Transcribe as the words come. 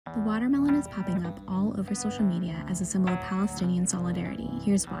The watermelon is popping up all over social media as a symbol of Palestinian solidarity.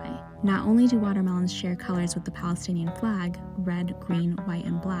 Here's why. Not only do watermelons share colors with the Palestinian flag, red, green, white,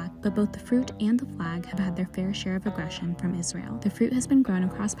 and black, but both the fruit and the flag have had their fair share of aggression from Israel. The fruit has been grown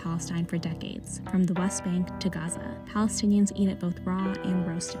across Palestine for decades, from the West Bank to Gaza. Palestinians eat it both raw and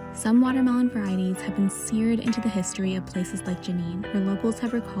roasted. Some watermelon varieties have been seared into the history of places like Jenin, where locals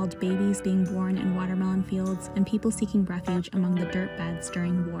have recalled babies being born in watermelon fields and people seeking refuge among the dirt beds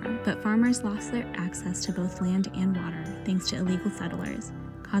during war. But farmers lost their access to both land and water thanks to illegal settlers,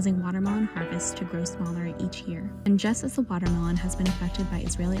 causing watermelon harvests to grow smaller each year. And just as the watermelon has been affected by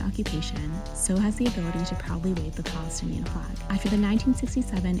Israeli occupation, so has the ability to proudly wave the Palestinian flag. After the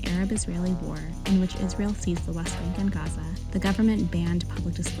 1967 Arab-Israeli War, in which Israel seized the West Bank and Gaza, the government banned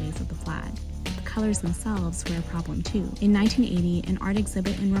public displays of the flag. The colors themselves were a problem too. In 1980, an art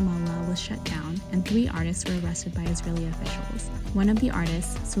exhibit in Ramallah was shut down, and 3 artists were arrested by Israeli officials. One of the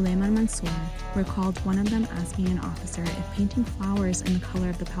artists, Suleiman Mansour, recalled one of them asking an officer if painting flowers in the color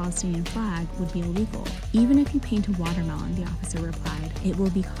of the Palestinian flag would be illegal. Even if you paint a watermelon, the officer replied, it will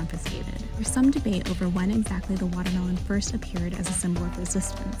be confiscated. There's some debate over when exactly the watermelon first appeared as a symbol of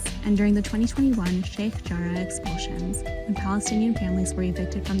resistance, and during the 2021 Sheikh Jarrah expulsions, when Palestinian families were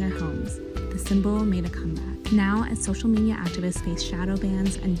evicted from their homes, the symbol made a comeback. Now, as social media activists face shadow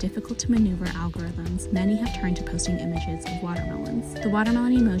bans and difficult-to-maneuver algorithms, many have turned to posting images of watermelons. The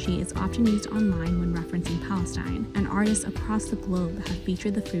watermelon emoji is often used online when referencing Palestine, and artists across the globe have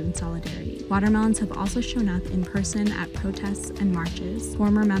featured the fruit in solidarity. Watermelons have also shown up in person at protests and marches.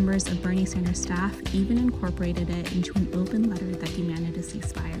 Former members of Bernie Sanders' staff even incorporated it into an open letter that demanded a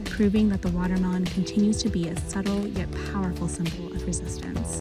ceasefire, proving that the watermelon continues to be a subtle yet powerful symbol of resistance.